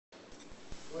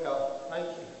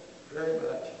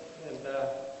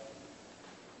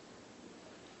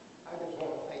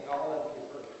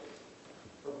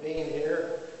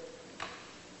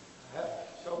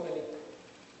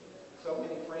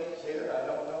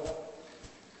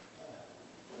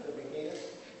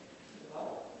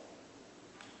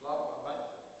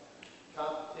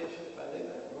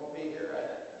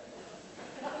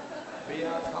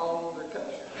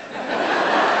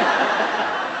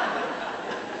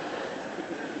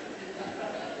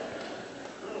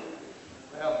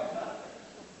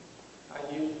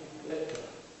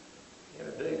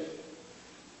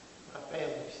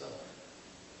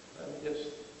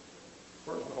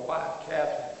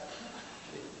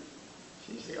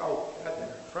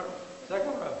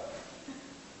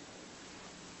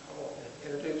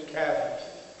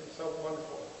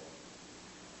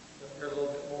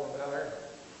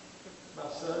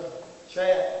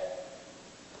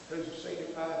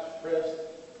vice president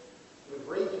with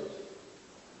Regents,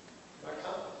 my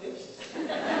competition.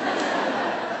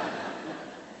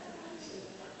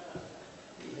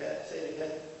 Said he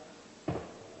had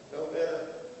no better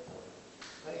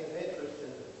thing of interest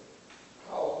in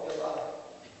causing me a lot of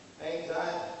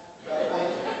anxiety about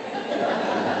things.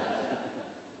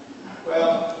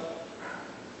 Well,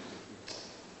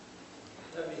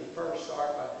 let me first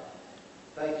start by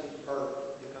thanking her.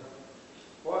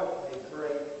 What a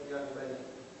great young lady.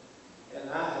 And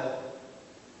I have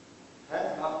had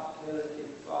an opportunity to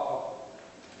follow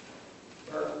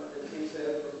her, as he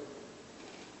said, for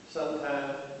some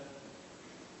time.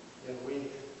 And we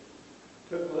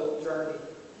took a little journey,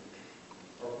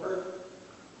 or Bert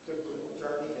took a little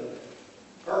journey, and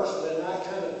personally, and I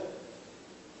kind of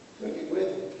took it with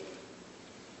him.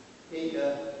 He,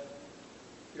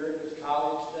 during his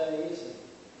college days,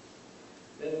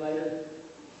 and then later,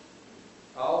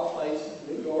 all places,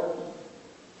 New York,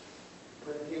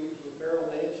 where he was with Merrill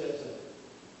Lynch as an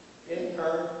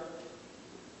intern,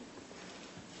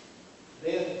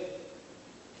 then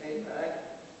came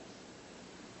back,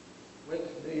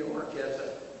 went to New York as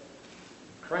a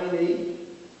trainee,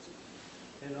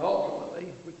 and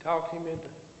ultimately we talked him into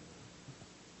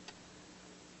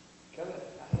coming.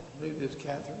 I had to move this,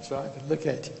 Catherine, so I could look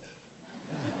at you.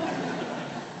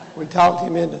 We talked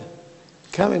him into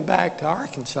coming back to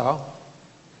Arkansas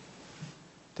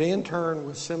to intern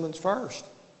with Simmons first,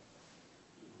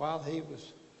 while he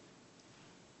was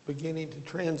beginning to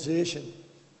transition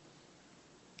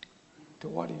to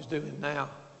what he's doing now,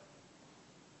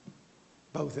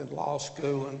 both in law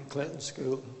school and Clinton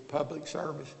School of Public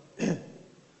Service. You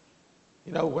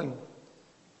know, when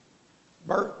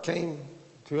Bert came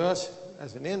to us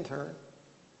as an intern,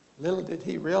 little did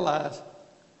he realize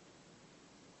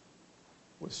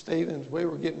with Stevens we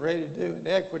were getting ready to do an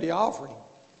equity offering.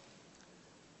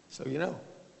 So, you know,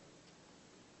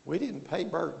 we didn't pay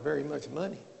Bert very much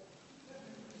money.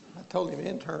 I told him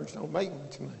interns don't make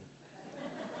much money.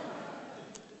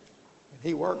 And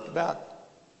he worked about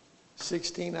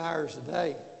 16 hours a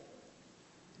day.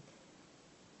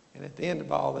 And at the end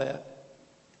of all that,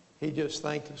 he just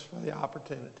thanked us for the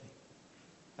opportunity.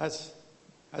 That's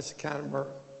the kind of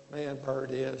man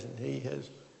Bert is, and he has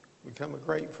become a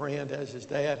great friend, as his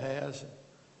dad has.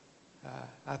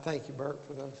 I thank you, Bert,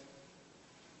 for those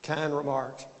kind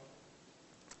remarks.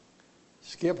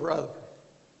 Skip Rutherford.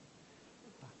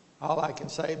 All I can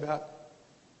say about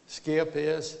Skip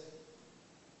is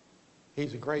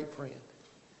he's a great friend.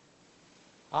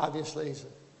 Obviously, he's a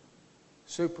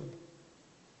super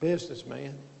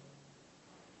businessman.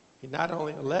 He not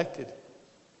only elected,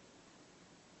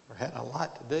 or had a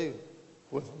lot to do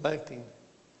with electing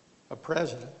a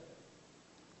president,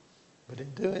 but in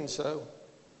doing so,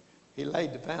 he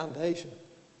laid the foundation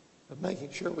of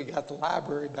making sure we got the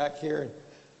library back here in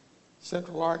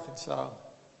Central Arkansas.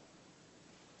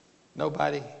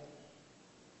 Nobody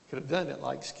could have done it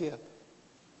like Skip.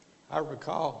 I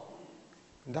recall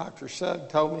when Dr. Sugg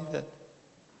told me that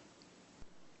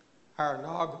our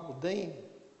inaugural dean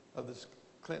of the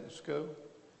Clinton School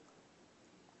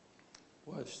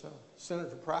was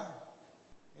Senator Pryor.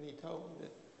 And he told me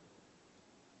that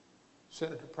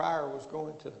Senator Pryor was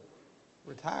going to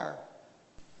retire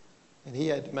and he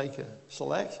had to make a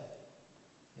selection.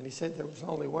 And he said there was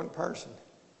only one person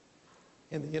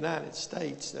in the United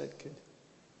States that could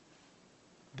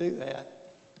do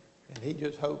that, and he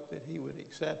just hoped that he would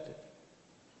accept it.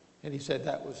 And he said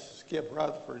that was Skip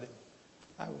Rutherford. And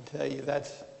I would tell you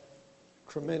that's a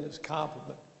tremendous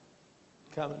compliment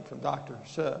coming from Dr.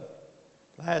 Sugg.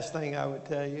 Last thing I would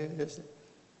tell you is that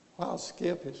while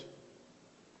Skip is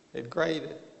great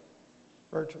at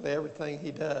virtually everything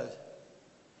he does,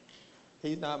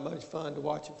 he's not much fun to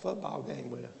watch a football game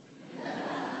with.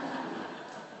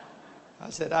 I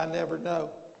said, I never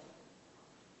know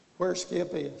where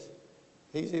Skip is.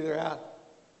 He's either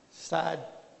outside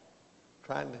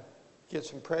trying to get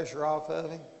some pressure off of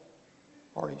him,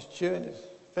 or he's chewing his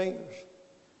fingers.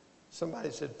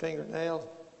 Somebody said fingernails.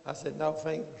 I said, no,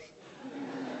 fingers.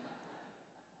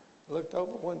 I looked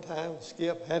over one time,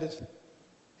 Skip had his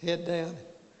head down,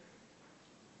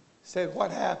 said,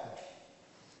 what happened?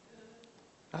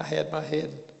 I had my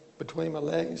head between my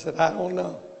legs and said, I don't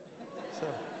know.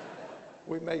 So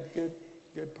we made good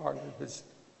partners. But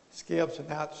Skip's an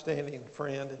outstanding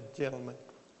friend and gentleman.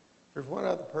 There's one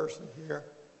other person here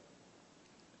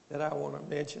that I want to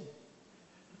mention,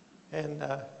 and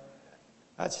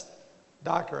that's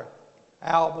Dr.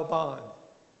 Al Babon.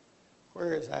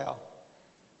 Where is Al?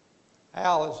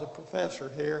 Al is a professor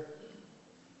here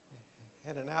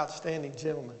and an outstanding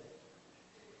gentleman.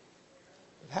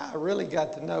 How I really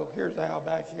got to know, here's Al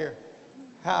back here.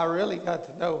 how I really got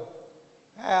to know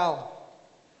Al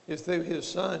is through his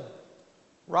son,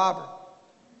 Robert,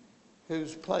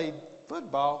 who's played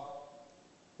football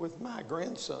with my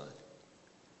grandson,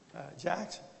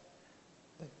 Jackson,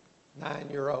 the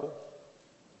 9-year-old,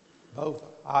 both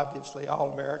obviously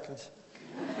All-Americans.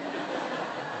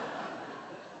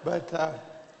 But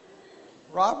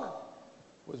Robert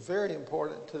was very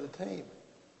important to the team.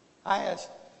 I asked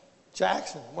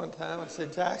Jackson one time, I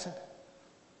said, Jackson,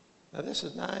 now this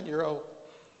is 9-year-old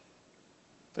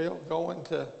Phil going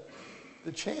to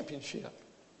the championship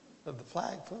of the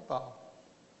flag football.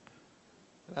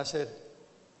 And I said,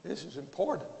 this is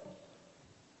important.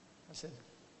 I said,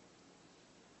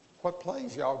 what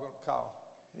plays y'all going to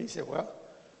call? And he said, well,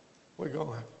 we're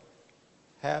going to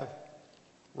have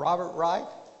Robert right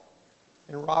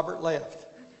and Robert left.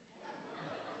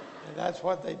 And that's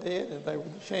what they did, and they were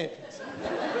the champions.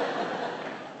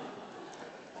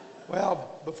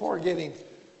 Well, before getting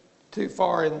too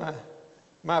far in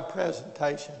my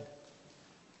presentation,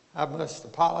 I must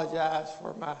apologize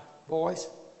for my voice.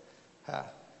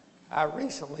 I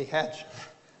recently had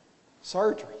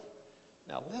surgery.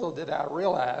 Now, little did I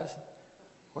realize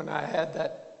when I had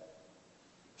that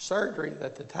surgery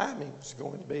that the timing was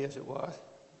going to be as it was.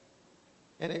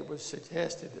 And it was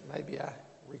suggested that maybe I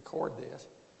record this.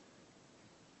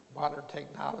 Modern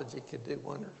technology could do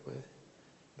wonders with it.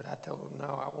 But I told them,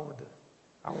 no, I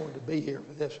wanted to be here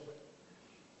for this one.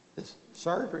 This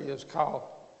surgery is called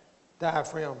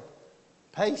diaphragm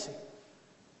pacing,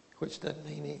 which doesn't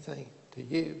mean anything to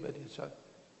you, but it's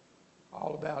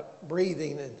all about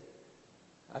breathing. And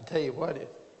I tell you what,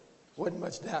 it wasn't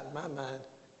much doubt in my mind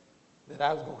that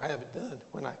I was going to have it done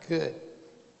when I could.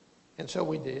 And so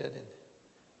we did. And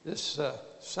this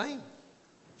same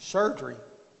surgery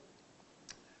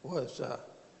was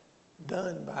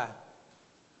done by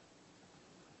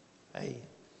a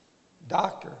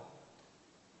doctor,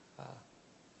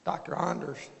 Dr.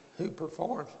 Anders, who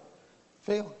performs.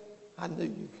 Phil, I knew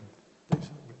you could do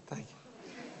something. Thank you.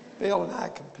 Phil and I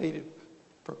competed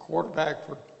for quarterback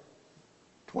for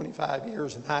 25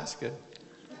 years in high school.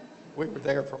 We were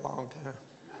there for a long time.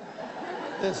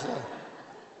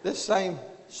 This same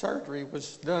surgery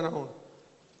was done on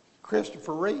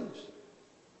Christopher Reeves.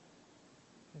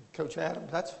 Coach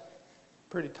Adams, that's a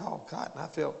pretty tall cotton. I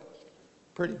felt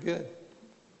pretty good.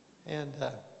 And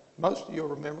most of you will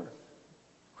remember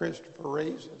Christopher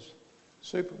Reeves as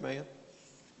Superman.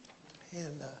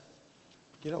 And,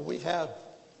 we have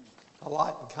a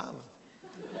lot in common.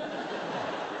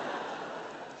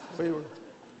 We were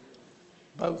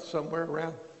both somewhere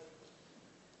around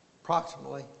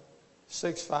approximately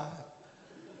 6'5"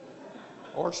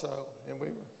 or so, and we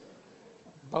were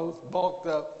both bulked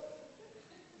up,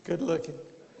 good looking.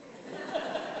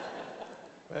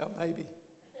 Well, maybe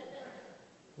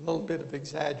a little bit of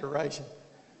exaggeration.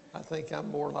 I think I'm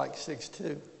more like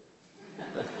 6'2".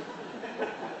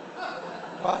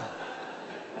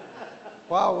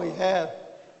 While we had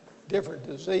different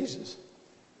diseases,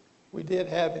 we did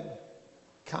have in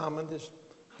common this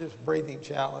breathing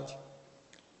challenge.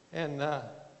 And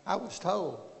I was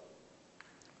told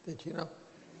that,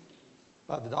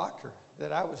 by the doctor,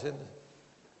 that I was in the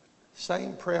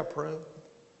same prep room,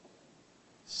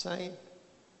 same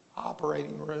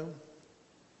operating room,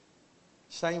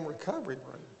 same recovery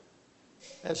room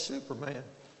as Superman.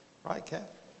 Right, Cap?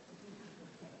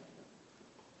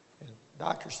 And the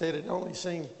doctor said it only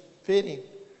seemed fitting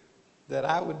that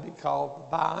I would be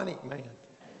called the Bionic Man.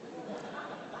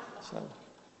 So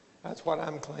that's what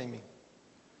I'm claiming.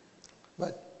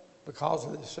 But because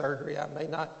of this surgery, I may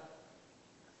not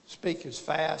speak as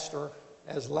fast or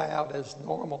as loud as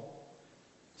normal.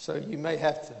 So you may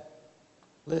have to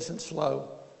listen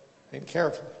slow and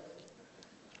carefully.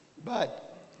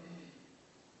 But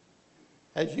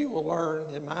as you will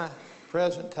learn in my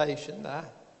presentation,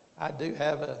 I do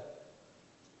have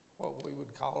what we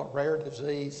would call a rare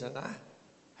disease, and I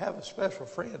have a special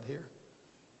friend here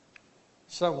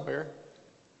somewhere,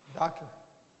 Dr.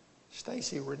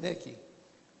 Stacy Renicki.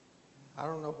 I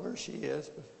don't know where she is,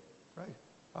 but right.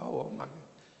 Oh my God.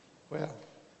 Well,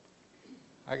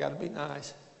 I got to be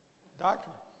nice.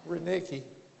 Dr. Renicki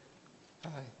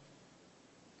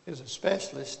is a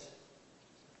specialist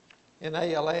in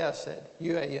ALS at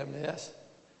UAMS,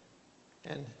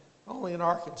 and only in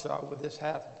Arkansas would this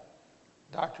happen.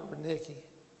 Dr. Renicki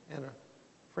and a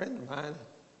friend of mine,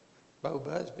 Bo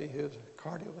Busby, who's a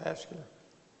cardiovascular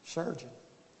surgeon,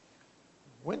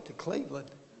 went to Cleveland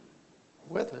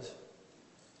with us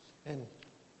and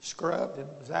scrubbed and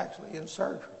was actually in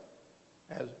surgery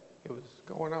as it was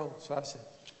going on. So I said,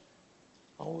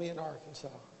 only in Arkansas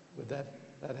would that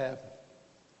happen.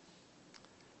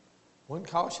 one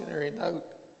cautionary note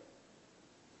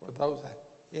for those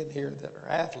in here that are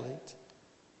athletes,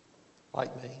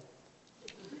 like me.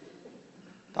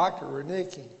 Dr.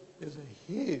 Renicky is a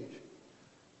huge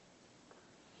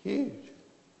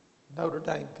Notre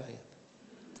Dame fan.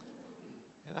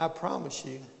 And I promise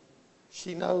you,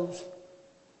 she knows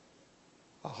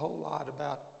a whole lot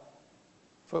about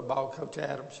football, Coach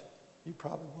Adams. You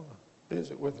probably want to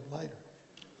visit with him later.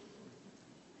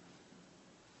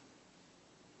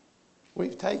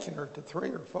 We've taken her to 3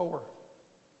 or 4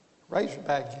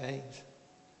 Razorback games.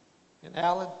 And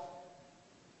Alan,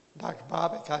 Dr.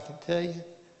 Bobbitt, I can tell you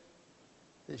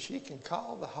that she can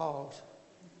call the hogs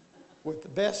with the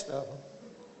best of them.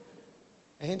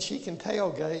 And she can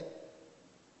tailgate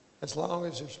as long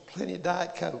as there's plenty of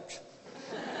Diet Cokes.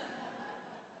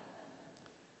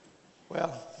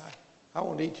 Well, I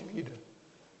want each of you to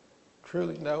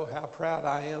truly know how proud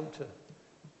I am to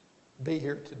be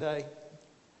here today.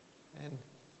 And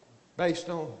based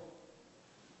on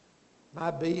my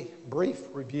brief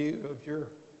review of your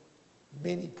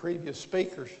many previous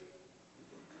speakers,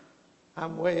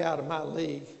 I'm way out of my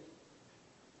league.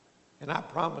 And I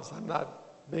promise I'm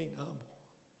not being humble,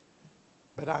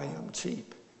 but I am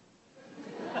cheap.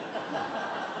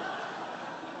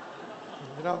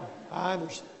 You know, I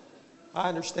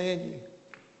understand you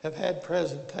have had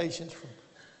presentations from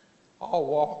all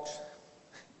walks,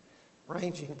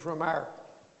 ranging from our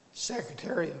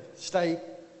Secretary of State,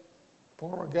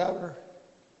 former governor,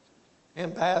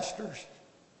 ambassadors,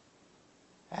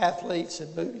 athletes,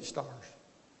 and movie stars.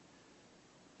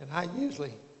 And I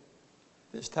usually,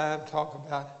 this time, talk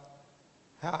about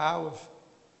how I was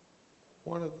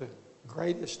one of the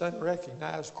greatest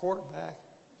unrecognized quarterback.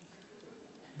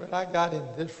 But I got in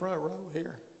this front row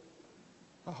here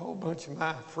a whole bunch of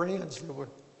my friends that would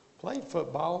play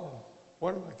football, and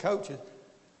one of my coaches,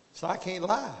 so I can't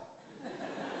lie.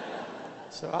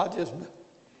 So I'll just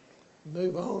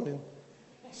move on and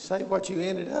say what you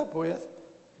ended up with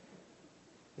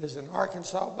is an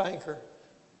Arkansas banker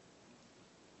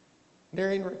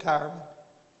nearing retirement,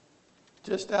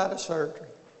 just out of surgery,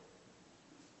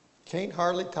 can't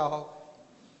hardly talk,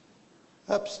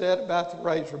 upset about the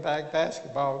Razorback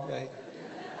basketball game.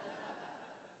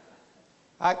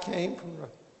 I came from a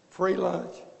free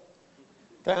lunch,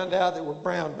 found out that we're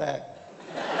brown bag.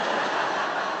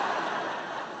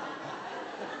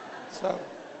 So,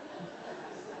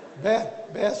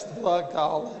 best of luck to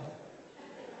all of you.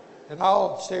 In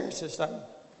all seriousness, I'm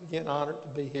again honored to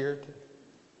be here to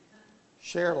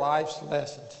share life's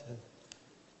lessons. And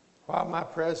while my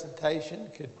presentation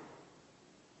could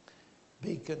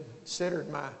be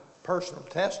considered my personal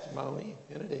testimony,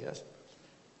 and it is,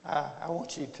 I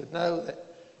want you to know that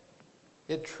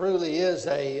it truly is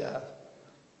a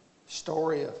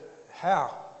story of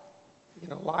how,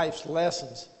 life's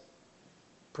lessons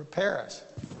prepare us,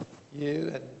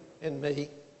 you and me,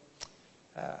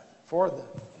 for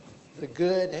the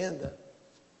good and the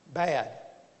bad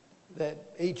that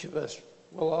each of us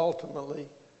will ultimately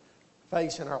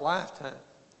face in our lifetime.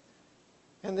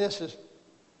 And this is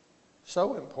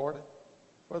so important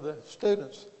for the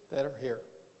students that are here.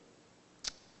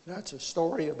 That's a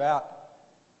story about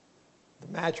the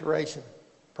maturation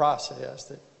process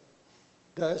that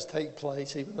does take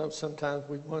place, even though sometimes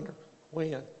we wonder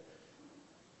when.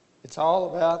 It's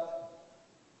all about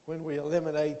when we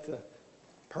eliminate the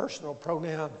personal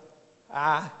pronoun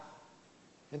I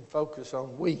and focus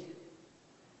on we.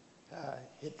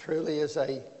 It truly is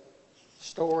a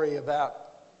story about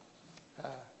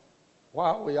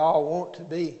while we all want to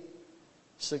be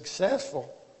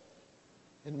successful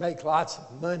and make lots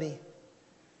of money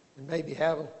and maybe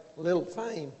have a little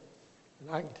fame,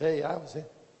 and I can tell you I was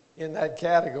in that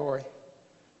category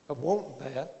of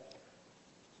wanting that.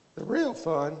 The real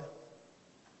fun,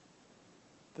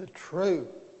 the true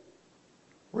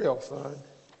real fun,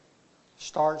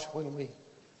 starts when we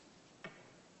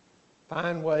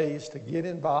find ways to get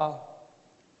involved,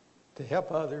 to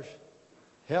help others,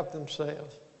 help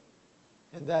themselves.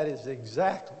 And that is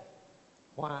exactly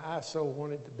why I so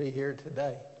wanted to be here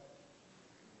today.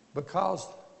 Because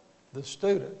the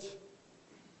students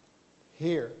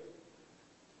here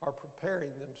are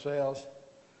preparing themselves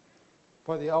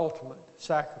for the ultimate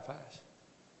sacrifice.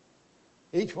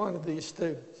 Each one of these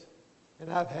students,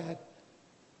 and I've had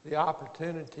the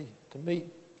opportunity to meet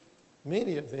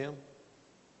many of them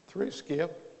through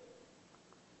Skip.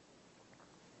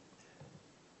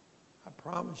 I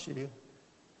promise you,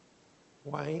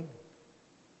 Wayne,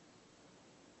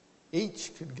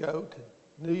 each could go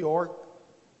to New York,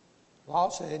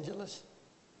 Los Angeles,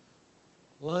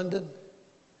 London,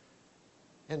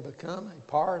 and become a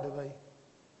part of a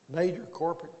major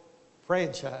corporate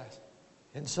franchise.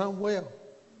 and some will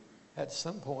at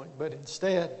some point, but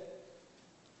instead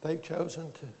they've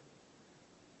chosen to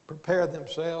prepare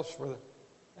themselves for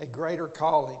a greater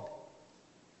calling,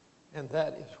 and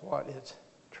that is what it's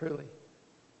truly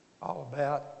all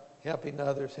about, helping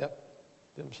others help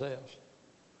themselves.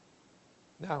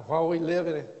 Now, while we live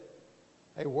in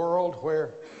a world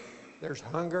where there's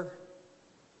hunger,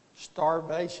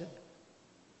 starvation,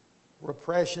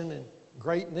 repression, and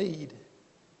great need,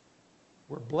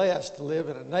 we're blessed to live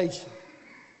in a nation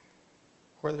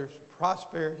where there's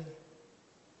prosperity,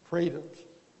 freedoms,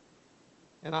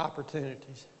 and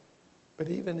opportunities. But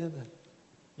even in the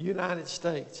United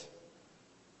States,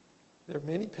 there are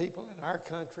many people in our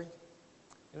country,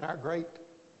 in our great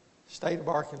state of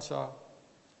Arkansas,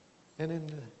 and in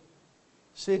the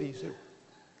cities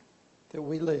that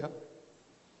we live,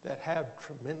 that have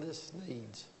tremendous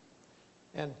needs.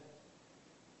 And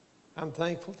I'm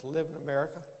thankful to live in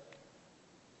America,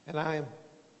 and I am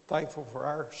thankful for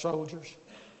our soldiers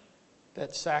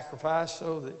that sacrifice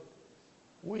so that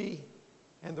we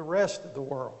and the rest of the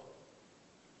world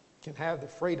can have the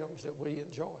freedoms that we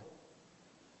enjoy.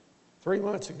 3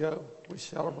 months ago, we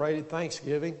celebrated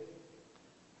Thanksgiving.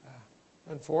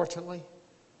 Unfortunately,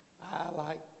 I,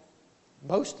 like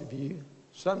most of you,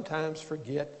 sometimes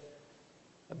forget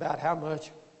about how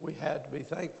much we had to be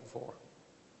thankful for.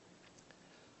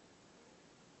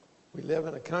 We live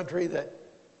in a country that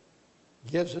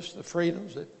gives us the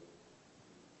freedoms that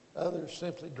others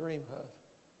simply dream of.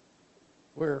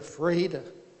 We're free to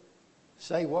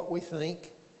say what we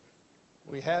think.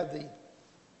 We have the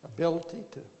ability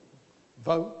to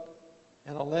vote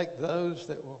and elect those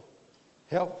that will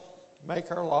help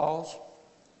make our laws.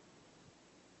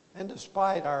 And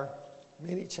despite our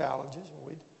many challenges,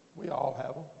 and we all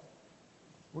have them,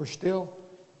 we're still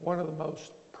one of the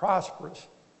most prosperous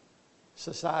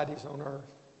societies on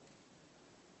earth.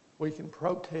 We can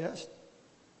protest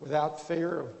without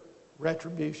fear of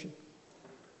retribution.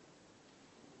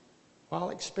 While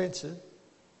expensive,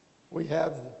 we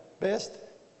have the best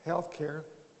health care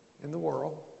in the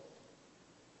world.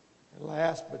 And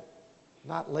last but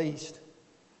not least,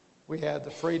 we have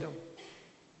the freedom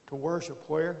to worship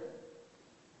where,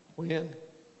 when,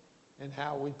 and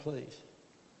how we please.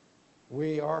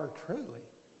 We are truly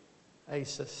a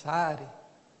society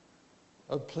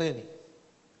of plenty.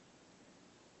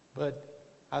 But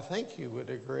I think you would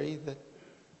agree that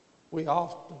we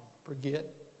often forget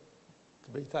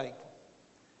to be thankful.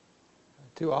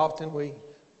 Too often we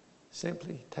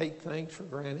simply take things for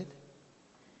granted.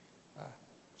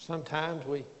 Sometimes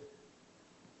we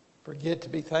forget to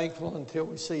be thankful until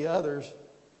we see others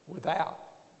without,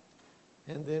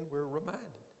 and then we're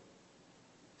reminded.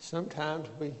 Sometimes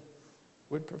we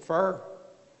would prefer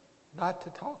not to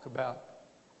talk about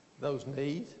those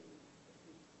needs.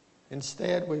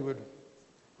 Instead, we would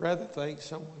rather think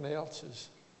someone else is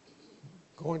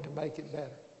going to make it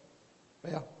better.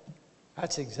 Well,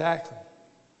 that's exactly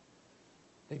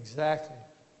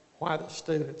why the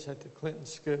students at the Clinton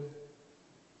School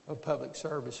of Public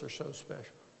Service are so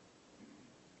special.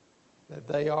 That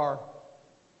they are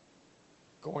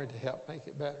going to help make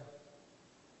it better.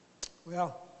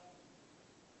 Well,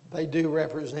 they do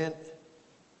represent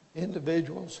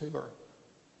individuals who are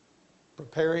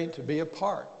preparing to be a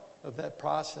part of that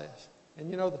process. And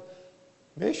you know, the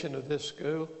mission of this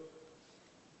school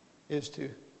is to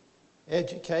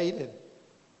educate and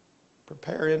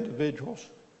prepare individuals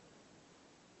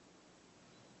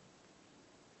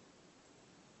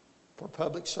for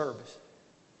public service,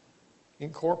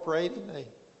 incorporating a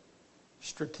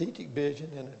strategic vision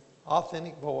and an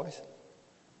authentic voice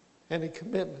and a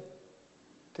commitment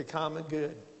to common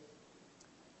good.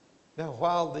 Now,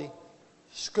 while the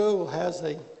school has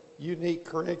a unique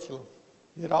curriculum,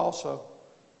 it also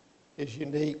is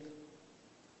unique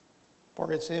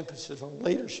for its emphasis on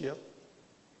leadership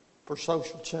for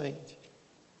social change,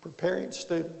 preparing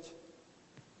students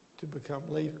to become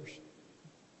leaders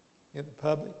in the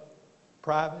public,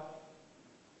 private,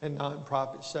 and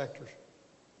nonprofit sectors.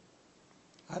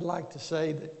 I'd like to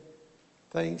say that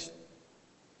things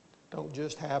don't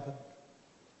just happen.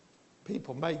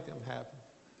 People make them happen.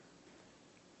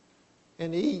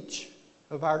 And each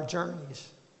of our journeys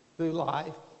through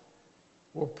life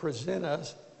will present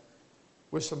us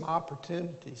with some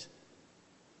opportunities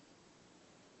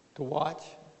to watch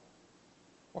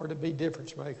or to be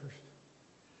difference makers.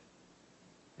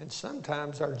 And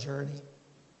sometimes our journey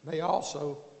may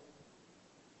also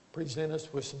present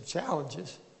us with some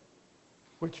challenges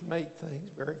which make things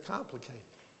very complicated.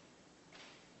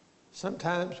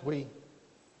 Sometimes we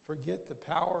forget the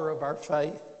power of our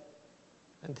faith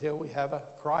until we have a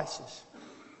crisis.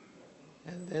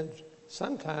 And then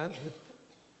sometimes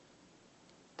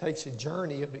takes a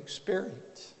journey of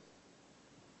experience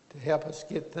to help us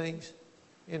get things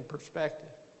in perspective.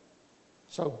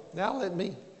 So now let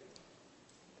me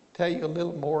tell you a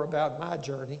little more about my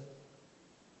journey.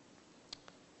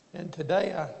 And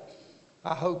today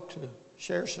I hope to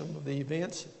share some of the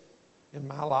events in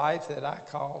my life that I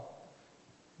call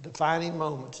defining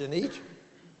moments. And each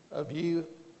of you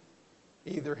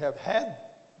either have had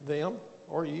them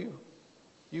or you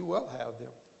will have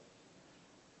them.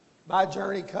 My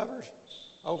journey covers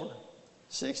over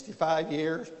 65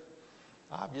 years.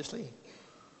 Obviously,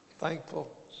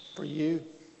 thankful for you.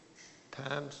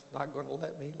 Time's not going to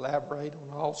let me elaborate on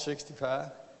all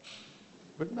 65.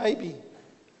 But maybe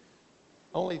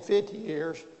only 50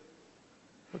 years,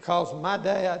 because my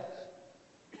dad,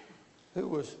 who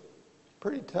was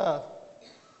pretty tough,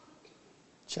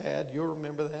 Chad, you'll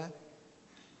remember that,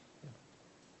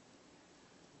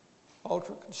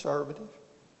 ultra-conservative.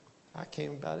 I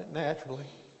came about it naturally.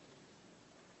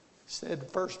 Said the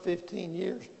first 15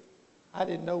 years, I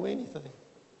didn't know anything.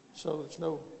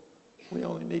 So we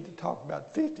only need to talk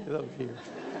about 50 of those years.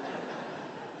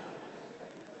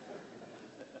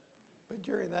 But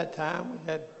during that time, we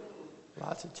had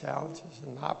lots of challenges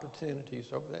and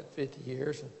opportunities over that 50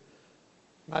 years. And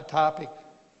my topic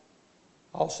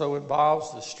also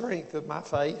involves the strength of my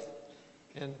faith.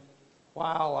 And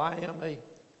while I am a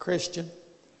Christian,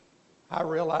 I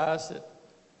realize that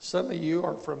some of you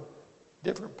are from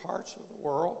different parts of the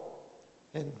world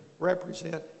and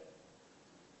represent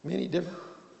many different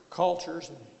cultures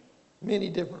and many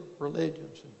different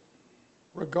religions. And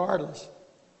regardless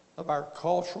of our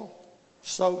cultural,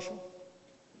 social,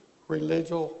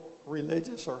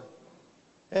 religious, or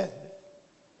ethnic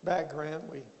background,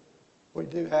 we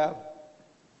do have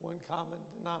one common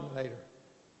denominator.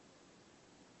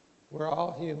 We're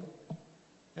all human,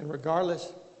 and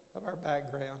regardless of our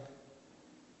background,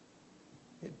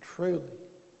 it truly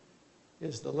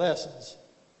is the lessons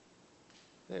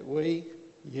that we,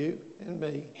 you and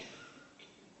me,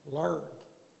 learned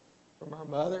from our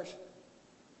mothers,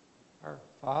 our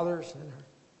fathers, and our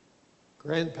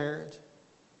grandparents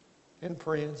and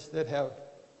friends that have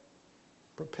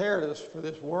prepared us for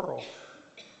this world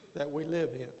that we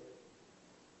live in.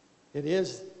 It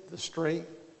is the strength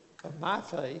of my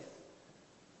faith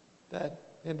that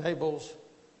enables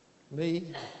me,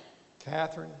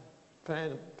 Catherine,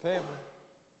 family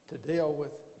to deal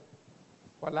with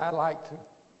what I like to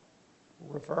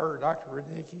refer Dr.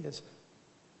 Renicki as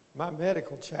my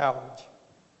medical challenge.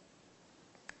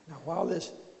 Now, while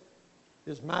this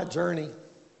is my journey,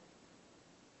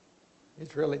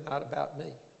 it's really not about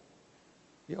me.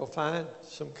 You'll find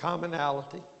some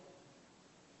commonality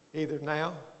either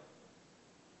now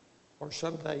or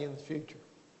someday in the future.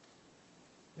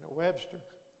 You know, Webster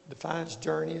defines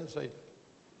journey as a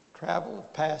travel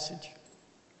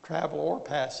or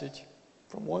passage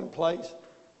from one place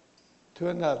to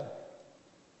another,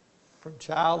 from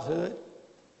childhood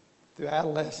through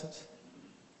adolescence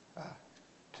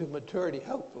to maturity,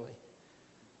 hopefully.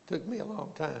 Took me a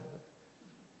long time.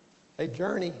 A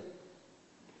journey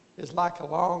is like a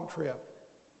long trip.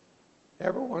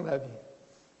 Every one of you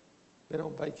been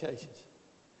on vacations.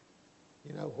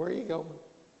 You know where you're going.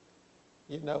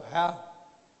 You know how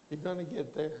you're going to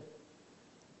get there.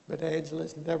 But Angela,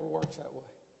 it never works that way.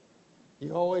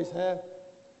 You always have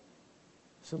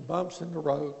some bumps in the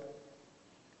road,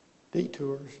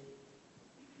 detours.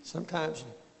 Sometimes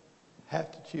you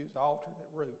have to choose alternate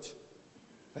routes.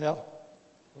 Well,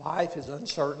 life is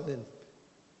uncertain and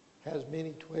has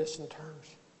many twists and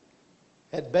turns.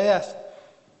 At best,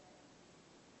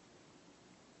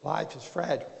 life is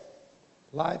fragile.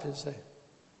 Life is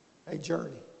a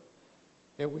journey.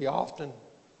 And we often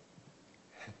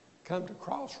come to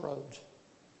crossroads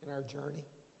in our journey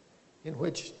in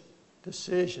which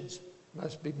decisions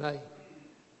must be made.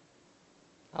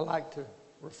 I like to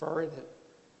refer it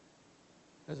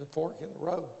as a fork in the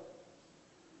road.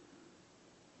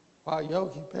 While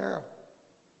Yogi Berra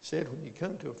said, when you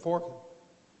come to a fork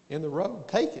in the road,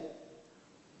 take it.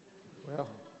 Well,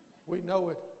 we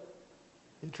know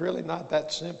it's really not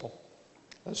that simple,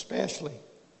 especially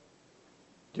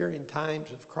during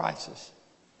times of crisis.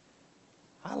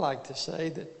 I like to say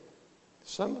that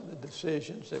some of the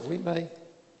decisions that we make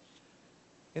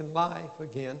in life,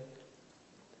 again,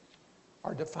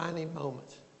 are defining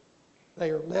moments.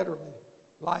 They are literally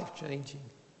life-changing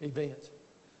events.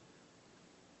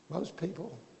 Most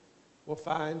people will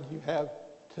find you have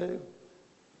 2,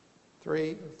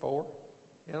 3, or 4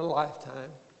 in a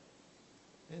lifetime.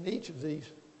 And each of these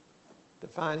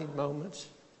defining moments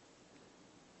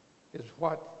is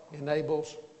what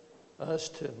enables us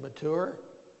to mature,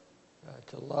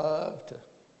 to love, to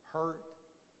hurt,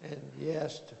 and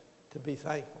yes, to be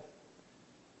thankful.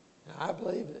 Now, I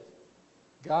believe that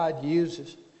God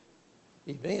uses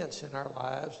events in our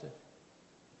lives that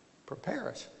prepare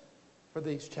us for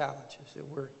these challenges that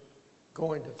we're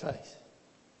going to face,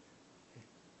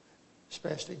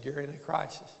 especially during a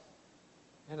crisis.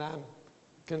 And I'm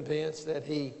convinced that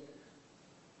He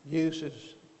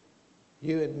uses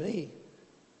you and me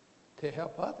to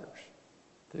help others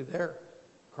through their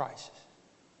crisis.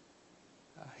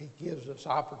 He gives us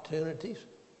opportunities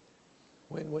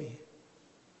when we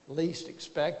least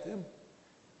expect them.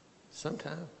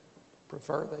 Sometimes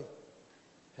prefer they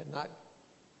had not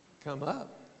come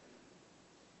up.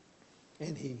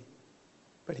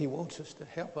 But He wants us to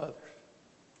help others,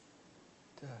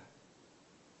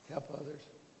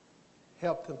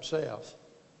 help themselves,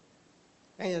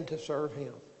 and to serve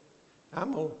Him.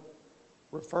 I'm going to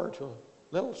refer to a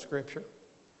little scripture,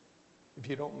 if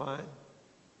you don't mind.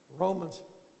 Romans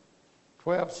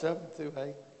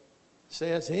 12:7-8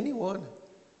 says, anyone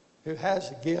who has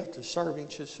the gift of serving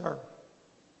should serve.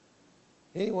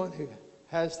 Anyone who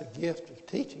has the gift of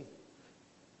teaching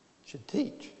should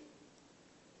teach.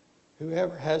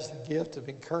 Whoever has the gift of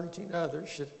encouraging others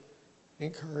should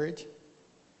encourage.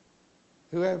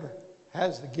 Whoever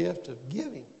has the gift of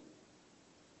giving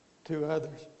to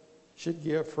others should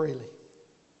give freely.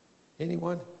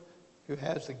 Anyone who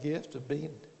has the gift of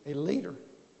being a leader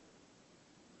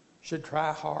should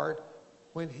try hard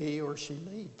when he or she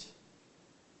leads.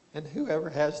 And whoever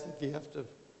has the gift of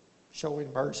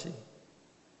showing mercy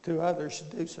to others should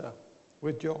do so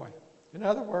with joy. In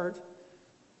other words,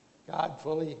 God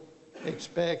fully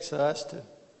expects us to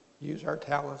use our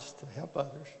talents to help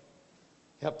others,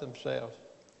 help themselves.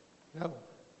 No,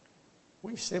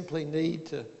 we simply need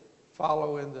to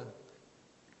follow in the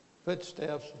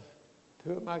footsteps of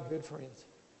two of my good friends,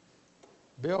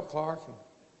 Bill Clark and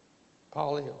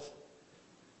Paul Hills.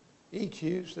 Each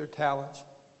used their talents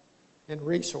and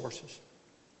resources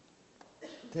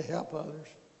to help others,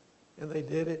 and they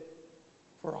did it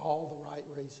for all the right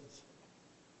reasons.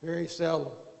 Very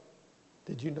seldom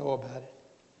did you know about it.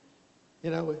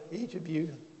 You know, each of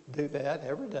you do that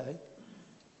every day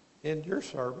in your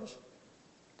service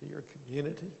to your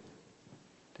community,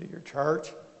 to your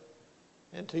church,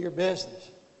 and to your business.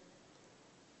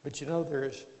 But you know, there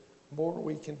is more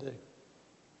we can do.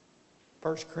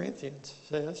 1 Corinthians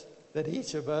says that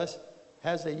each of us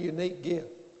has a unique gift.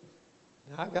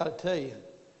 Now, I've got to tell you,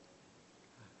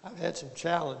 I've had some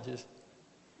challenges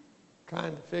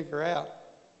trying to figure out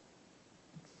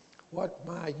what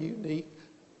my unique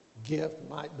gift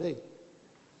might be.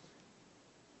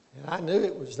 And I knew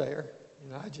it was there,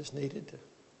 and I just needed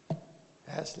to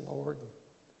ask the Lord and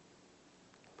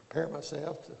prepare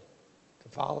myself to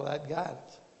follow that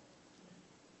guidance.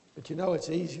 But you know, it's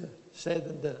easier said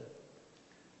than done.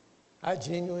 I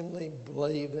genuinely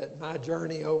believe that my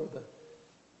journey over the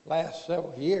last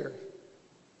several years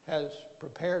has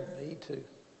prepared me to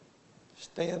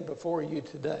stand before you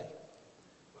today.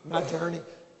 My journey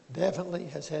definitely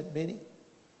has had many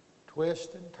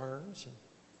twists and turns.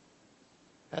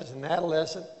 And as an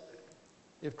adolescent,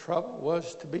 if trouble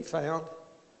was to be found,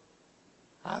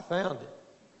 I found it.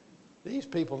 These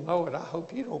people know it. I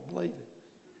hope you don't believe it.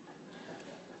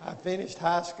 I finished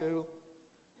high school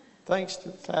thanks to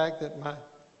the fact that my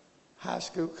high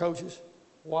school coach's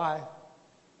wife,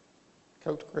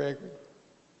 Coach Gregory,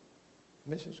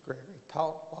 Mrs. Gregory,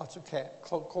 taught lots of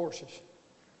courses.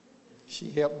 She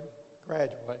helped me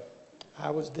graduate. I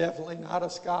was definitely not a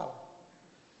scholar.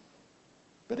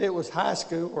 But it was high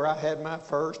school where I had my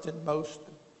first and most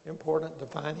important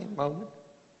defining moment,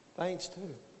 thanks to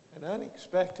an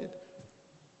unexpected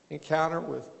encounter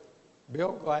with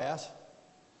Bill Glass.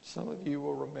 Some of you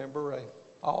will remember a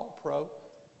all-pro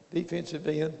defensive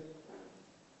end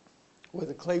with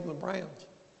the Cleveland Browns,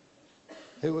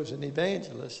 who was an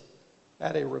evangelist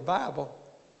at a revival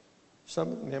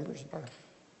some of the members of our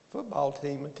football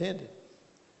team attended.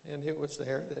 And it was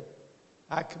there that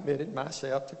I committed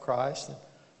myself to Christ. And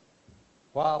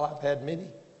while I've had many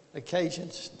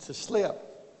occasions to slip,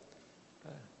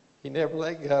 he never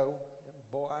let go.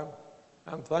 And boy,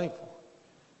 I'm thankful.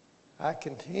 I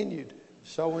continued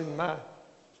sowing my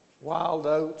wild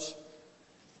oats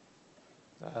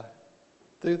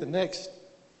through the next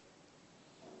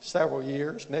couple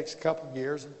of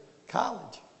years of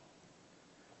college.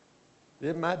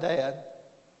 Then my dad,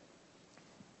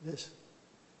 this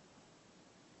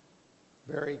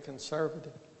very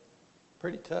conservative,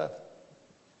 pretty tough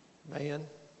man,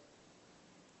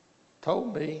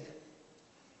 told me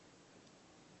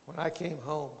when I came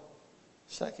home,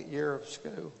 second year of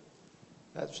school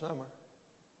that summer,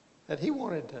 that he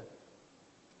wanted to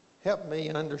help me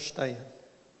understand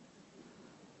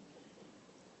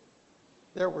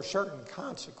there were certain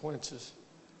consequences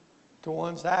to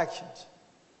one's actions.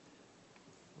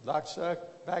 Like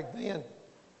back then,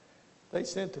 they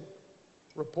sent the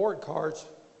report cards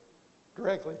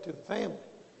directly to the family.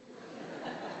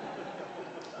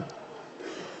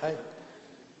 Hey,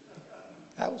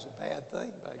 that was a bad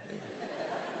thing back then.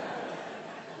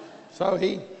 So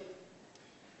he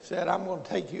said, I'm going to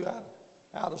take you out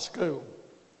of school,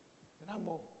 and I'm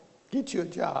going to get you a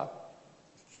job,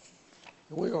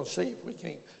 and we're going to see if we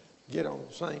can't get on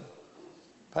the same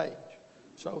page.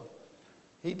 So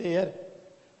he did,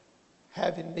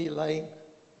 having me laying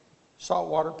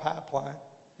saltwater pipeline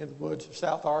in the woods of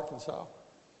South Arkansas,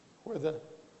 where the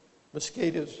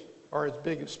mosquitoes are as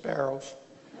big as sparrows.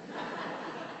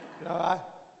 You know,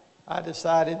 I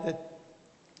decided that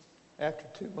after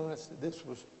 2 months that this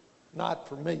was not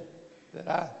for me, that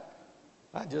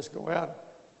I just go out and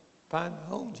find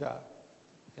my own job.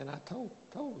 And I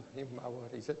told him my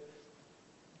what. He said,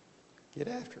 get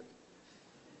after it.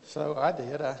 So I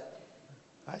did.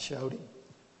 I showed him.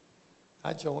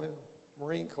 I joined the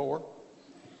Marine Corps,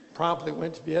 promptly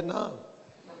went to Vietnam.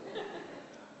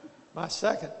 My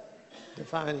second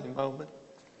defining moment,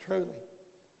 truly,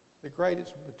 the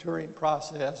greatest maturing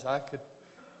process I could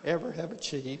ever have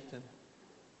achieved, and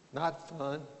not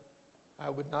fun. I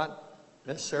would not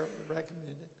necessarily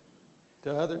recommend it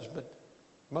to others, but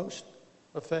most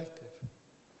effective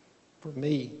for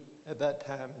me at that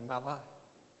time in my life.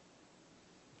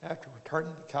 After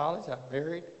returning to college, I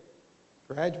married,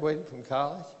 graduated from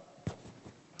college.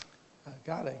 I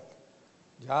got a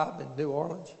job in New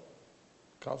Orleans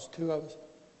because 2 of us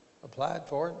applied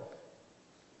for it.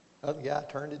 The other guy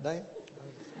turned it down.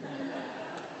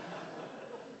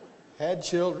 Had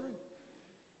children,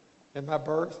 and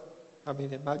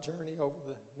in my journey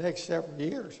over the next several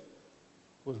years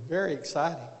was very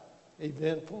exciting,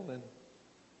 eventful, and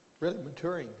really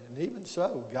maturing. And even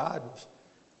so, God was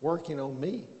working on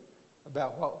me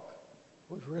about what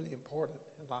was really important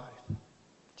in life.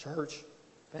 Church,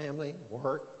 family,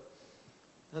 work.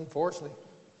 Unfortunately,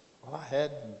 while I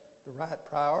had the right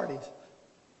priorities,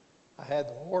 I had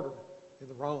the order in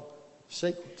the wrong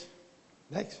sequence.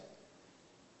 Next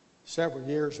several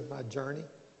years of my journey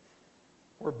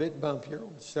were a bit bumpier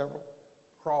with several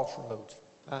crossroads.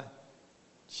 I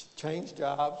changed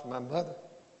jobs. My mother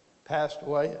passed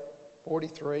away at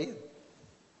 43. And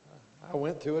I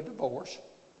went through a divorce.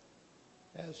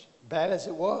 As bad as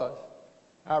it was,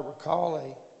 I recall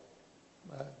a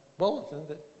bulletin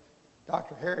that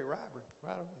Dr. Harry Ryber,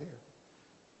 right over here,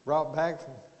 brought back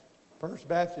from First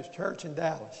Baptist Church in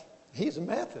Dallas. He's a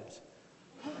Methodist.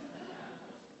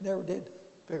 Never did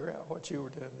figure out what you were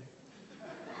doing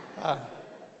there.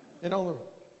 And on the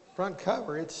front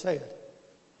cover, it said,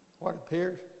 what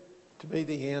appears to be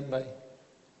the end may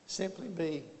simply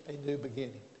be a new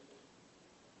beginning.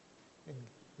 And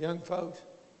young folks,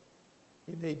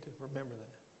 you need to remember that.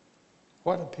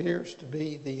 What appears to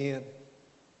be the end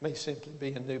may simply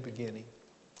be a new beginning.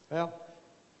 Well,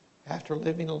 after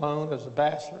living alone as a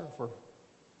bachelor for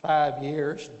 5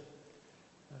 years,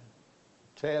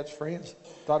 Chad's friends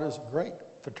thought it was a great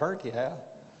fraternity house.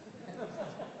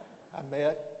 I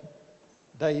met,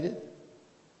 dated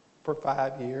for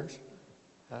 5 years,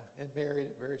 and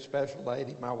married a very special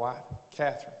lady, my wife,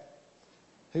 Catherine,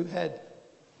 who had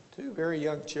 2 very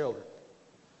young children,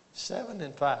 7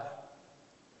 and 5.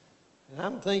 And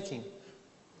I'm thinking,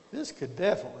 this could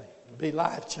definitely be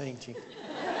life-changing.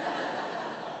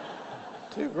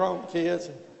 2 grown kids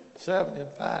and 7 and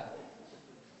 5.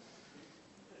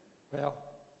 Well,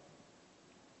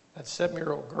 that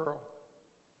 7-year-old girl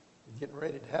is getting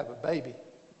ready to have a baby.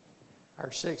 Our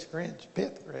 5th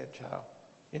grandchild,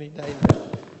 any day now.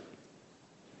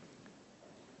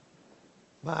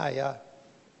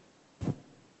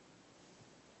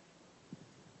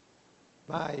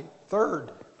 My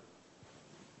third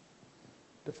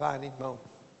defining moment.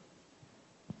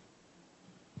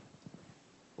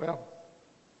 Well,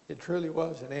 it truly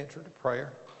was an answer to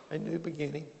prayer, a new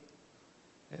beginning.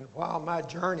 And while my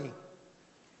journey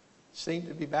seemed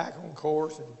to be back on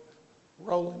course and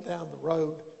rolling down the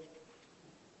road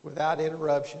without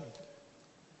interruption,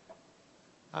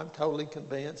 I'm totally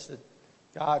convinced that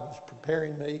God was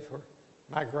preparing me for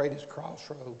my greatest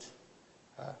crossroads.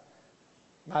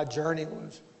 My journey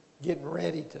was getting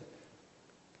ready to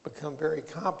become very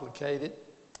complicated.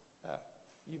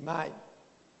 You might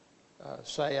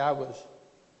say I was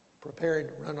preparing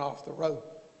to run off the road.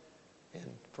 And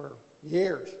for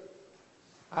years,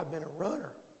 I've been a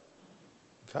runner.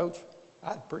 Coach,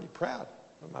 I'm pretty proud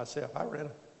of myself. I ran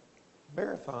a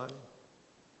marathon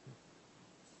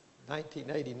in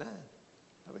 1989.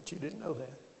 I bet you didn't know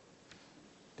that.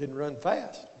 Didn't run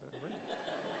fast, but I ran.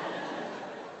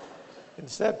 In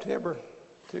September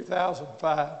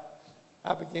 2005,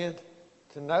 I began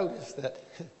to notice that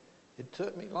it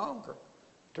took me longer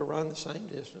to run the same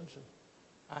distance. And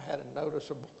I had a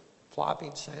noticeable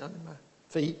flopping sound in my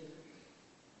feet.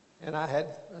 And I had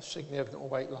a significant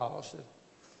weight loss that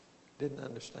I didn't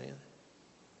understand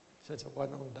since I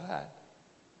wasn't on diet.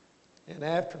 And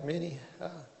after many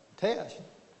tests,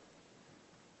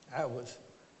 I was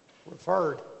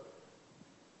referred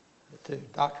to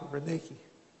Dr. Renicki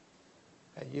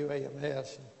at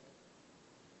UAMS,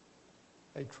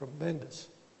 a tremendous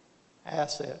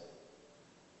asset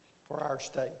for our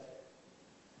state.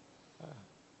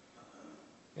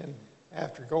 And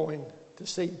after going to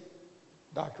see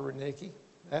Dr. Renicki,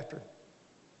 after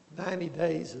 90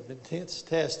 days of intense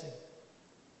testing,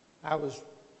 I was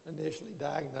initially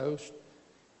diagnosed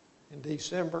in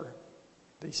December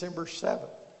 7th,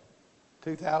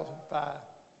 2005,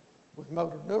 with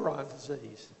motor neuron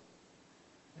disease.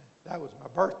 That was my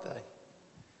birthday.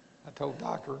 I told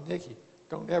Dr. Renicki,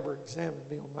 don't ever examine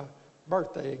me on my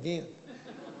birthday again.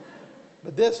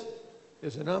 But this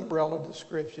is an umbrella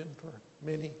description for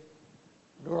many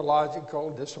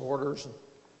neurological disorders, and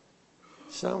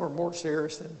some are more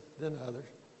serious than others.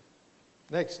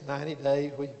 Next 90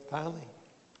 days, we finally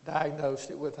diagnosed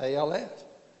it with ALS,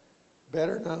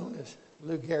 better known as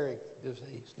Lou Gehrig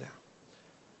disease. Now,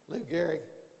 Lou Gehrig,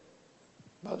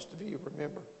 most of you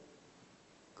remember,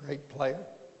 great player,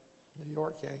 New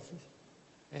York Yankees,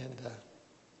 and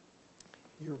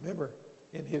you remember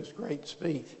in his great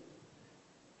speech,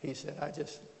 he said, I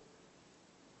just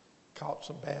caught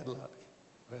some bad luck.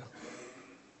 Well,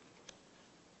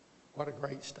 what a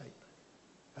great statement.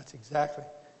 That's exactly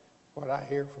what I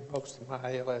hear from most of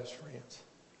my ALS friends.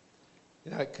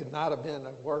 You know, it could not have been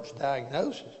a worse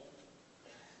diagnosis.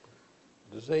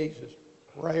 The disease is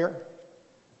rare,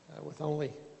 with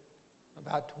only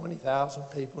about 20,000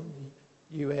 people in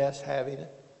the U.S. having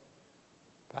it,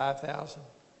 5,000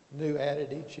 new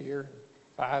added each year,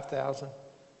 5,000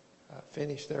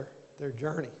 finish their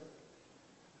journey.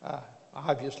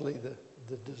 Obviously,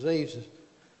 the disease is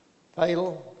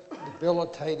fatal,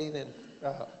 debilitating, and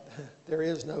there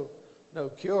is no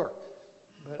cure.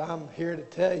 But I'm here to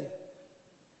tell you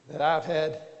that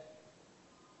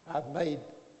I've made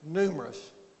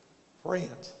numerous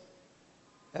friends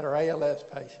that are ALS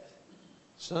patients.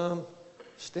 Some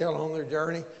still on their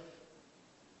journey,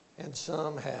 and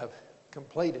some have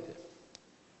completed it.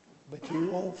 But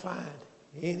you won't find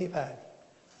anybody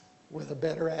with a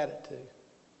better attitude,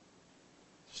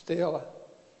 still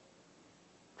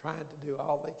trying to do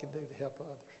all they can do to help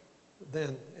others,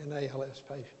 than an ALS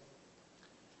patient.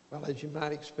 Well, as you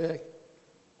might expect,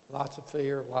 lots of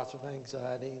fear, lots of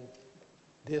anxiety, and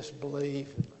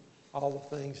disbelief, and all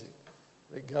the things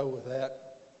that go with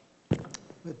that.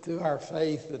 But through our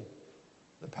faith and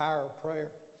the power of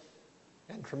prayer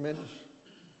and tremendous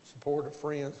support of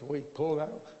friends, we pulled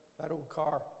that old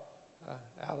car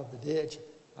out of the ditch.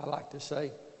 I like to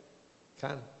say,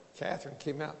 kind of, Catherine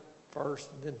came out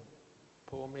first and then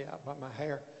pulled me out by my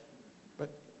hair. But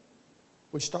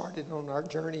we started on our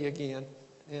journey again,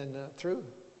 and through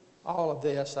all of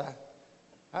this,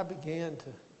 I began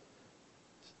to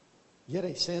get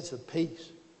a sense of peace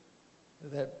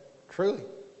that truly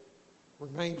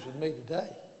remains with me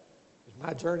today. As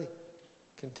my journey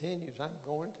continues, I'm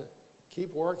going to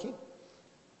keep working,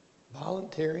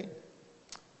 volunteering,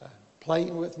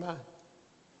 playing with my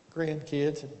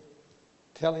grandkids, and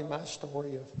telling my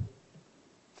story of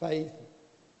faith,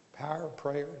 power of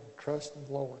prayer, and trust in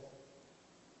the Lord.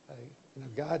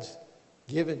 God's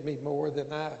given me more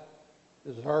than I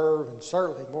deserve, and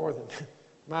certainly more than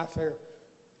my fair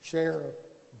share of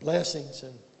blessings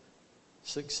and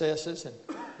successes and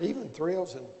even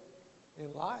thrills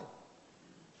in life.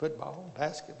 Football,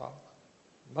 basketball,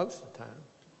 most of the time,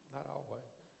 not always.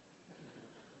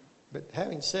 But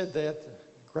having said that, the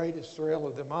greatest thrill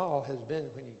of them all has been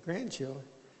when your grandchildren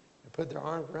put their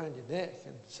arms around your neck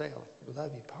and say, I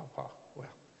love you, Papa. Well,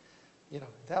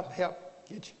 that'll help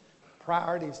get your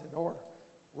priorities in order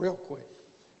real quick.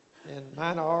 And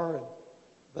mine are, and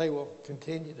they will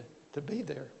continue to be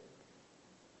there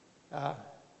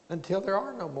until there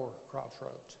are no more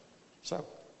crossroads. So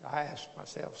I ask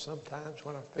myself sometimes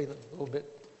when I'm feeling a little bit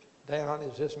down,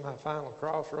 is this my final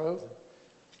crossroads?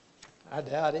 I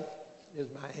doubt it is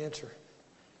my answer.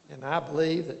 And I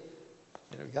believe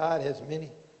that God has many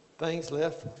things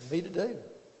left for me to do.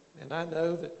 And I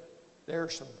know that there are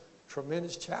some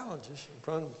tremendous challenges in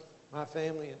front of my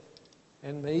family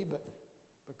and me, but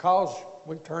because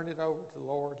we turned it over to the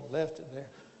Lord and left it there,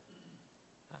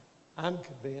 I'm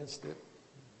convinced that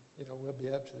we'll be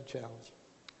up to the challenge.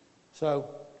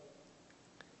 So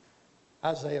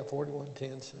Isaiah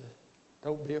 41:10 says,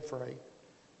 don't be afraid,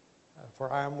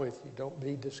 for I am with you. Don't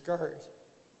be discouraged,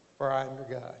 for I am your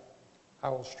God. I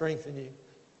will strengthen you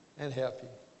and help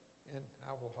you, and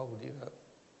I will hold you up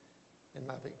in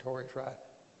my victorious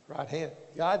right hand.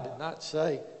 God did not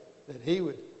say that he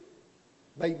would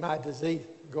make my disease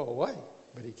go away,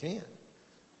 but he can.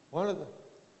 One of the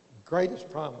greatest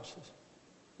promises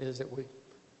is that we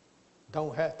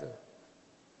don't have to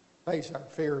face our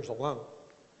fears alone.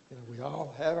 You know, we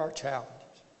all have our challenges.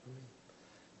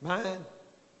 Mine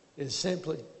is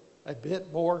simply a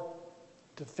bit more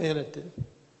definitive,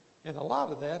 and a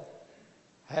lot of that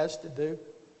has to do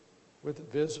with the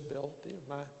visibility of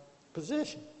my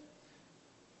position.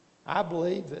 I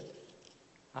believe that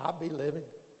I'll be living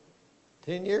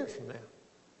 10 years from now.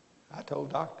 I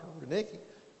told Dr. Renicki,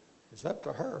 it's up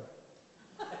to her.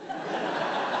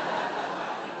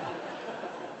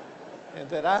 And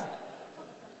that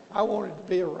I wanted to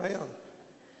be around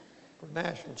for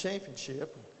national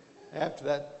championship. And after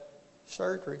that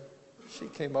surgery, she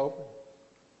came over and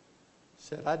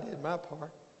said, I did my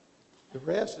part. The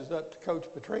rest is up to Coach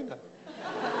Petrino.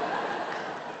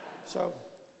 So,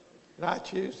 and I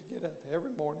choose to get up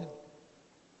every morning.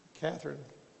 Catherine's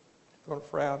going to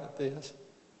frown at this,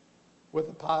 with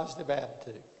a positive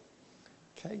attitude.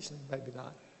 Occasionally, maybe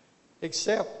not.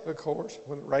 Except, of course,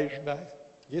 when the Razorbacks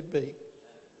get beat.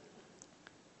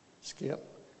 Skip.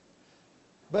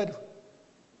 But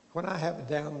when I have a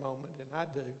down moment, and I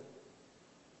do,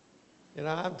 and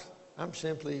I'm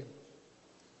simply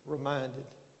reminded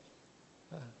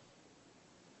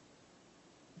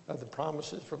of the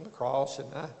promises from the cross,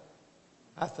 and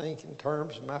I think in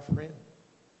terms of my friend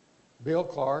Bill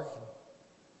Clark and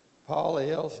Paul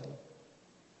Ells,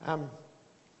 and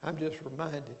I'm just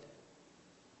reminded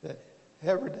that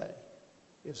every day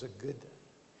is a good day.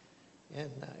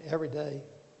 And every day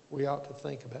we ought to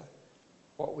think about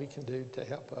what we can do to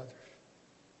help others.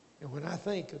 And when I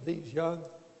think of these young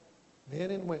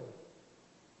men and women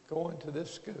going to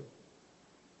this school,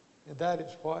 and that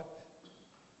is what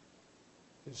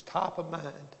is top of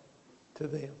mind to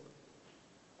them,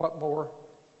 what more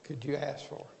could you ask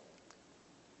for?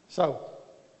 So,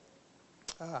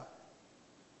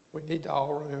 we need to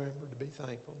all remember to be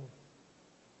thankful.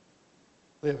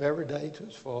 Live every day to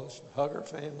its fullest, and hug our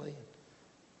family.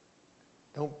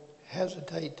 Don't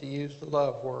hesitate to use the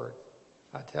love word.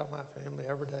 I tell my family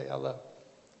every day I love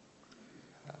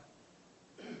them.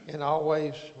 And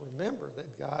always remember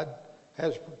that God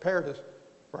has prepared us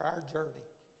for our journey.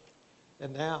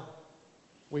 And now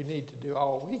we need to do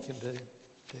all we can do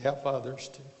to help others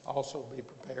to also be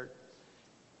prepared.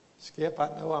 Skip, I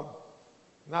know I'm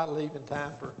not leaving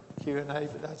time for Q&A,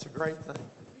 but that's a great thing.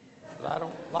 But I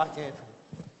don't like answering.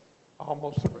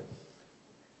 Almost through.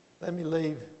 Let me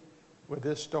leave with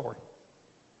this story.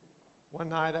 One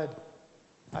night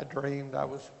I dreamed I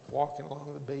was walking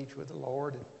along the beach with the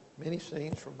Lord, and many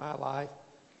scenes from my life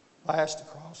flashed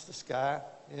across the sky.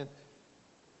 And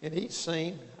in each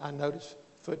scene, I noticed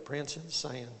footprints in the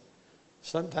sand.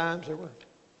 Sometimes there were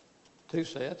 2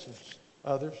 sets, and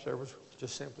others there was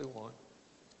just simply one.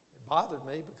 It bothered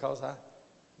me because I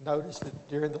noticed that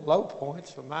during the low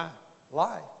points of my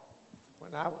life,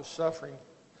 when I was suffering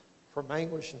from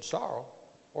anguish and sorrow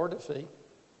or defeat,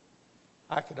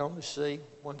 I could only see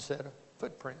one set of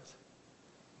footprints.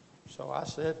 So I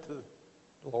said to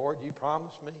the Lord, you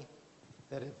promised me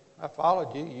that if I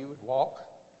followed you, you would walk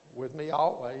with me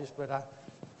always. But I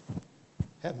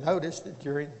have noticed that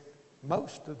during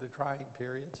most of the trying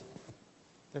periods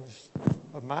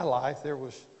of my life, there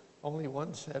was only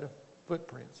one set of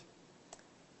footprints.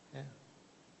 And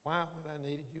why, when I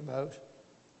needed you most,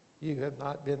 you have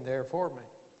not been there for me?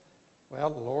 Well,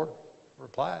 the Lord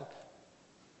replied,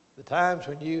 the times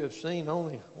when you have seen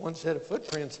only one set of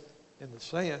footprints in the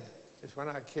sand is when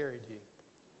I carried you.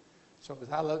 So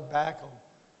as I look back on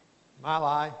my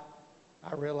life,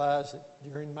 I realize that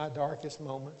during my darkest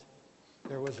moments,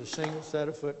 there was a single set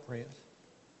of footprints.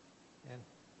 And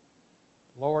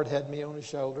the Lord had me on his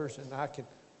shoulders, and I can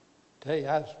tell you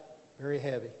I was very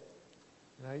heavy.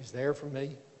 You know, he's there for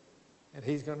me, and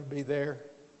he's going to be there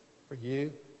for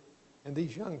you and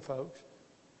these young folks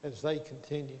as they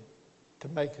continue to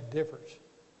make a difference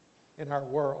in our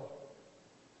world.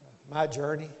 My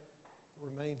journey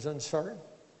remains uncertain,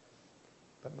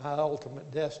 but my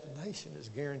ultimate destination is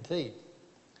guaranteed.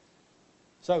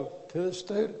 So, to the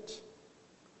students,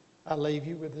 I leave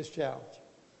you with this challenge.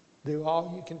 Do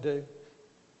all you can do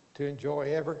to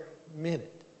enjoy every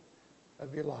minute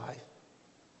of your life.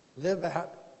 Live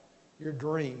out your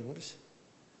dreams.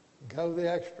 Go the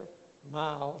extra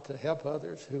mile to help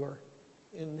others who are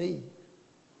in need.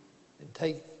 and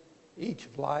take each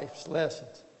of life's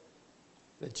lessons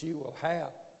that you will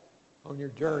have on your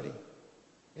journey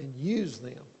and use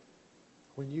them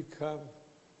when you come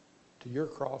to your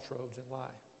crossroads in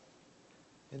life.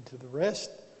 And to the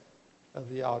rest of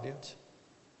the audience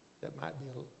that might be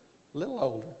a little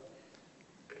older,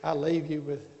 I leave you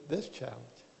with this challenge.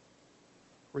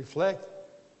 Reflect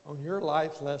on your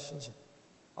life lessons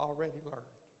already learned.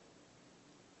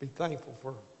 Be thankful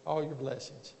for all your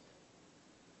blessings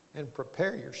and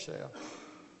prepare yourself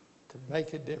to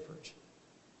make a difference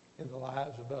in the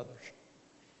lives of others.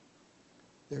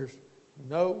 There's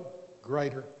no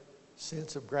greater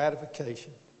sense of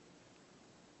gratification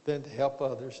than to help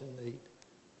others in need,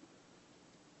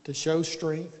 to show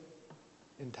strength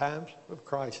in times of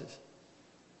crisis,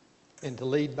 and to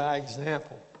lead by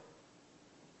example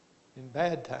in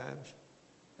bad times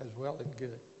as well as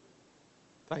good.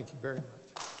 Thank you very much.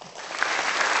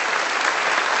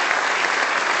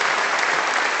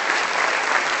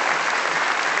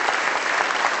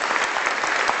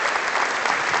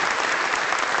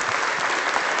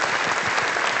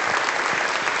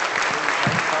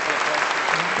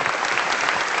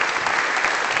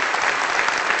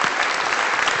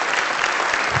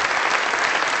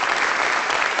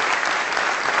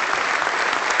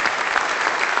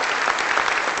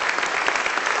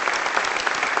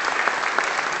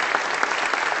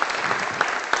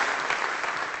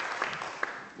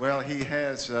 Well, he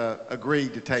has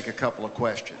agreed to take a couple of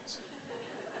questions.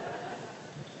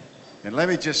 And let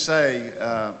me just say,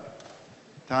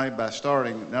 Tommy, by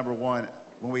starting, number one,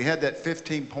 when we had that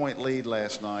 15-point lead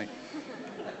last night,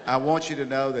 I want you to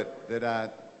know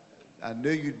that I knew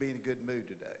you'd be in a good mood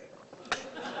today.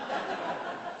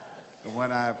 And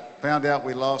when I found out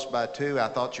we lost by 2, I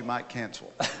thought you might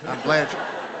cancel. I'm glad you...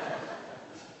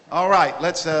 All right,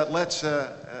 let's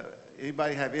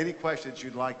anybody have any questions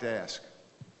you'd like to ask?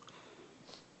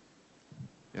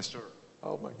 Yes, sir.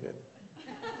 Oh, my goodness.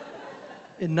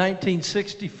 In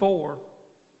 1964,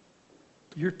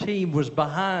 your team was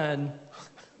behind,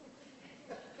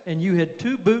 and you had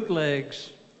 2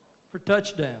 bootlegs for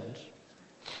touchdowns.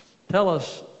 Tell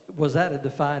us, was that a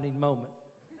defining moment?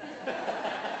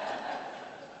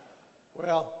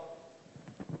 Well,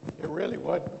 it really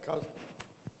wasn't, because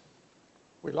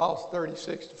we lost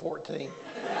 36-14.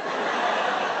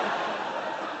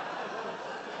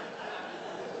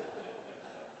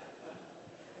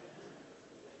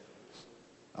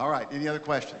 All right, any other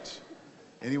questions?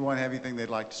 Anyone have anything they'd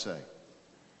like to say?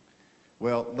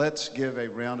 Well, let's give a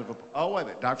round of applause. Oh, wait a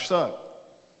minute, Dr. Stone.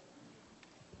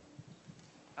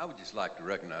 I would just like to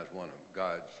recognize one of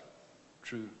God's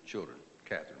true children,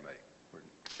 Catherine May.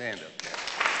 Stand up, Catherine.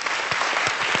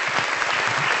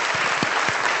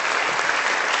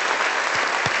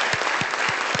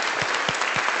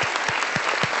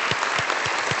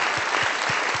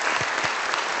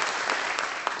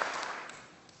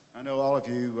 I know all of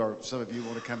you, or some of you,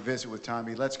 want to come visit with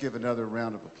Tommy. Let's give another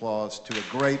round of applause to a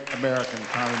great American,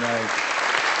 Tommy May.